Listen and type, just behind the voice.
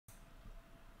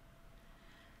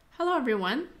Hello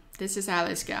everyone, this is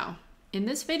Alice Gao. In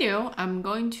this video, I'm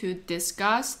going to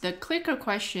discuss the clicker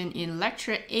question in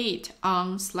lecture 8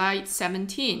 on slide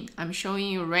 17. I'm showing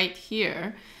you right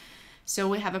here. So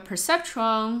we have a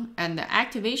perceptron and the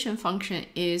activation function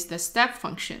is the step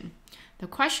function. The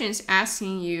question is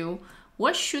asking you,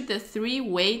 what should the three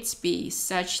weights be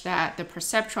such that the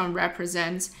perceptron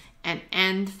represents an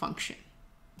AND function?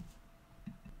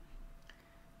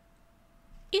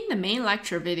 In the main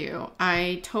lecture video,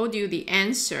 I told you the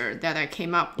answer that I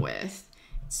came up with.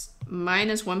 It's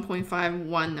minus 1.5,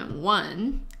 1, and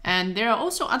 1. And there are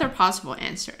also other possible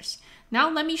answers. Now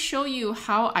let me show you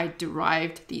how I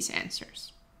derived these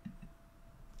answers.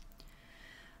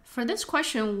 For this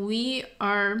question, we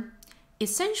are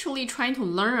essentially trying to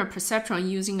learn a perceptron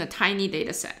using a tiny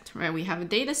data set, right? We have a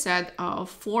data set of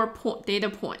 4 data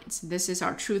points. This is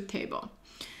our truth table.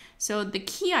 So the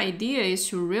key idea is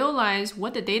to realize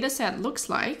what the data set looks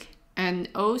like and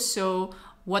also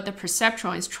what the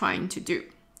perceptron is trying to do.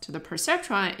 So the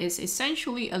perceptron is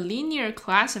essentially a linear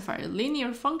classifier, a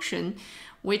linear function,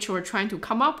 which we're trying to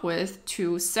come up with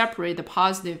to separate the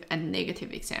positive and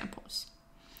negative examples.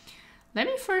 Let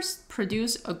me first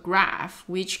produce a graph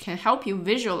which can help you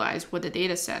visualize what the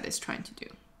data set is trying to do.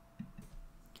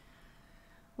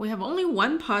 We have only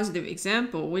one positive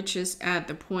example, which is at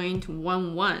the point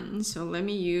 1, 1. So let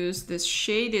me use this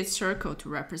shaded circle to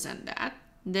represent that.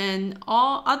 Then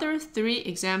all other 3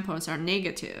 examples are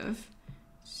negative.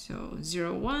 So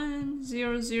 0, 1,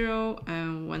 0, 0,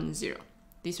 and 1, 0.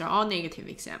 These are all negative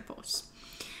examples.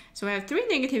 So we have 3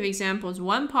 negative examples,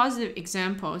 1 positive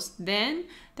examples. Then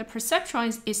the perceptron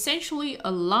is essentially a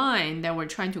line that we're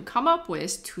trying to come up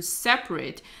with to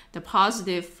separate the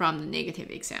positive from the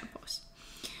negative examples.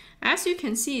 As you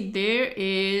can see, there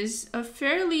is a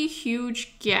fairly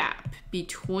huge gap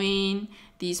between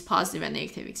these positive and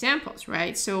negative examples,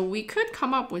 right? So we could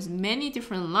come up with many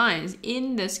different lines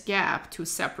in this gap to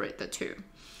separate the two.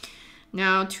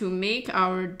 Now, to make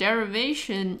our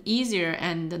derivation easier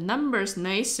and the numbers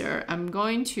nicer, I'm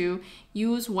going to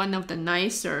use one of the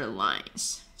nicer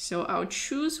lines. So I'll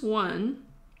choose one.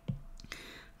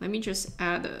 Let me just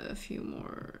add a few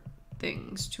more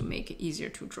things to make it easier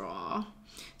to draw.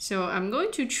 So I'm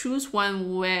going to choose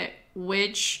one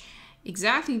which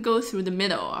exactly goes through the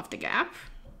middle of the gap.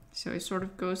 So it sort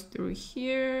of goes through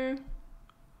here,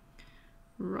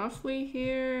 roughly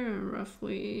here, and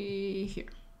roughly here.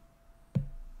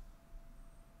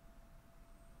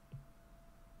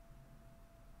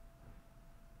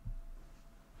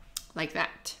 Like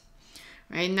that.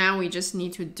 Right now we just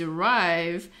need to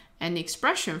derive an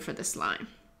expression for this line.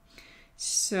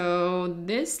 So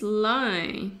this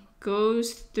line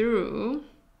goes through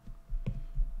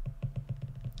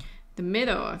the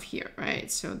middle of here,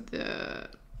 right? So the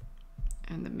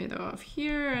middle of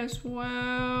here as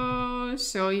well.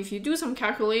 So if you do some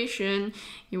calculation,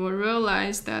 you will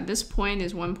realize that this point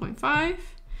is 1.5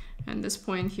 and this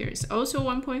point here is also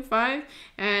 1.5,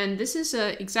 and this is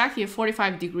exactly a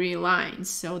 45-degree line.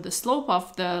 So the slope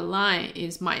of the line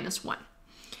is -1.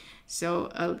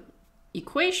 So an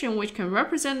equation which can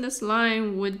represent this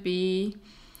line would be,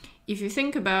 if you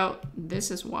think about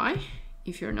this as y,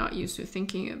 if you're not used to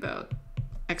thinking about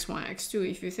x1, x2,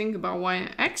 if you think about y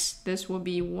and x, this will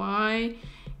be y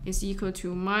is equal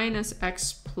to minus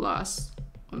x plus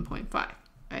 1.5.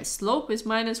 Right? Slope is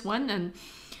 -1 and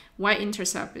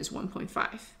y-intercept is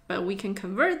 1.5. But we can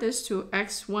convert this to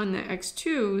x1 and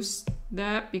x2,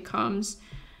 that becomes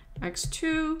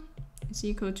x2 is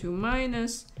equal to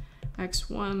minus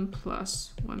x1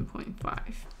 plus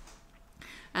 1.5.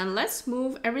 And let's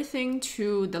move everything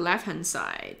to the left-hand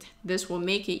side. This will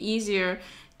make it easier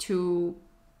to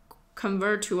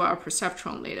convert to our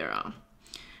perceptron later on.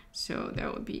 So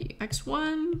that would be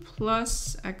x1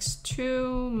 plus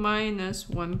x2 minus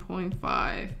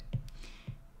 1.5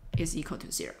 is equal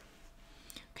to 0.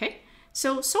 Okay,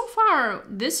 so far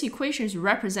this equation is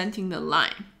representing the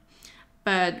line.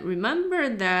 But remember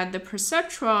that the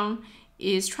perceptron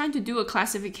is trying to do a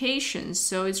classification,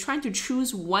 so it's trying to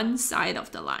choose one side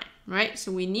of the line, right?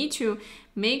 So we need to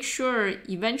make sure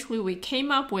eventually we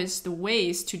came up with the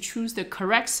ways to choose the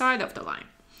correct side of the line.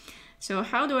 So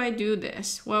how do I do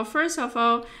this? Well, first of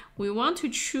all, we want to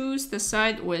choose the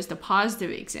side with the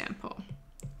positive example.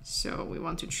 So we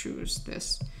want to choose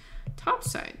this top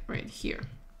side right here.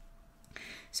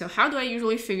 So how do I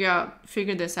usually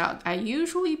figure this out? I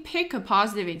usually pick a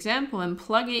positive example and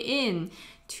plug it in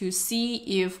to see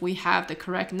if we have the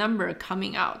correct number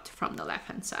coming out from the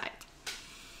left-hand side.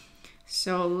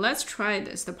 So let's try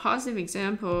this. The positive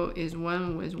example is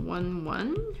 1 with 1,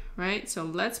 1, right? So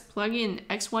let's plug in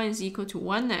x1 is equal to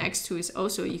 1 and x2 is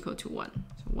also equal to 1.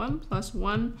 So 1 plus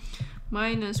 1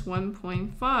 minus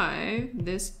 1.5.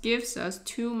 This gives us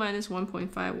 2 minus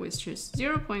 1.5, which is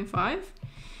 0.5.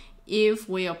 If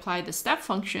we apply the step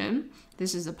function,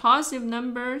 this is a positive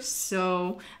number,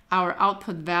 so our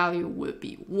output value would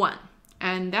be 1.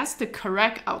 And that's the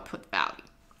correct output value,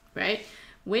 right?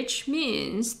 Which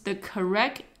means the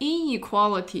correct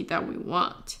inequality that we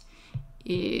want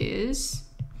is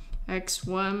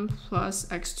x1 plus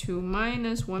x2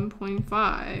 minus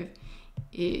 1.5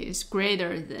 is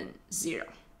greater than 0.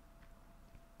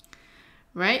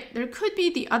 Right? There could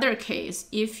be the other case.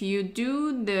 If you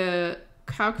do the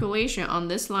calculation on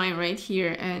this line right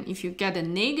here, and if you get a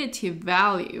negative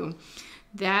value,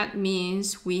 that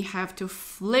means we have to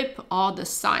flip all the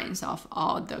signs of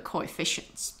all the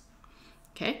coefficients.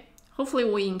 Okay? Hopefully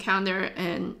we encounter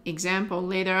an example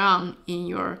later on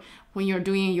in when you're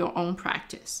doing your own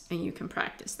practice, and you can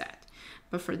practice that.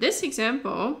 But for this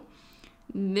example,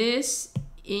 this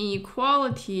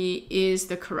inequality is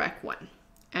the correct one,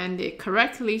 and it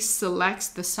correctly selects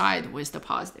the side with the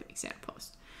positive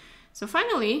examples. So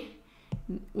finally,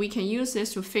 we can use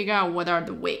this to figure out what are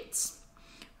the weights,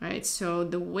 right? So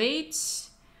the weights,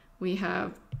 we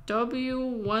have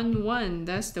W11,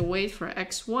 that's the weight for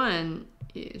x1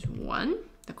 is 1,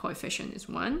 the coefficient is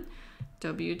 1.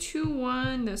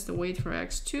 W21, that's the weight for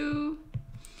x2,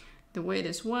 the weight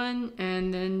is 1,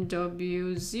 and then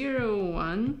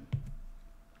W01,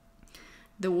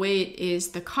 the weight is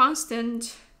the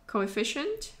constant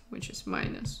coefficient, which is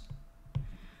minus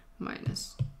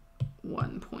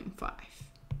 1.5.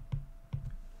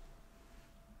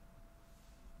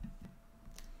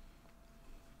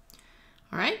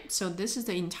 All right, so this is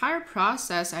the entire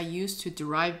process I used to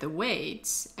derive the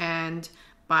weights, and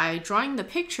by drawing the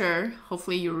picture,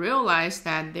 hopefully you realize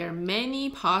that there are many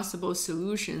possible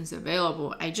solutions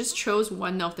available. I just chose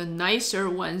one of the nicer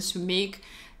ones to make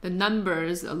the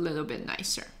numbers a little bit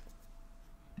nicer.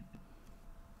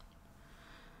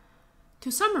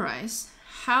 To summarize,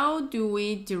 how do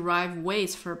we derive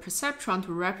weights for a perceptron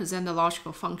to represent a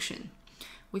logical function?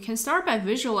 We can start by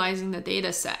visualizing the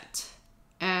data set.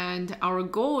 And our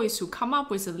goal is to come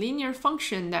up with a linear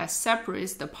function that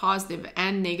separates the positive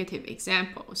and negative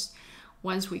examples.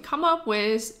 Once we come up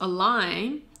with a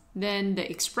line, then the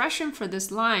expression for this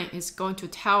line is going to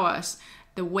tell us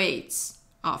the weights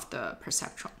of the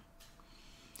perceptron.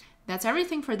 That's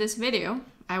everything for this video.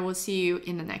 I will see you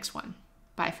in the next one.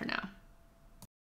 Bye for now.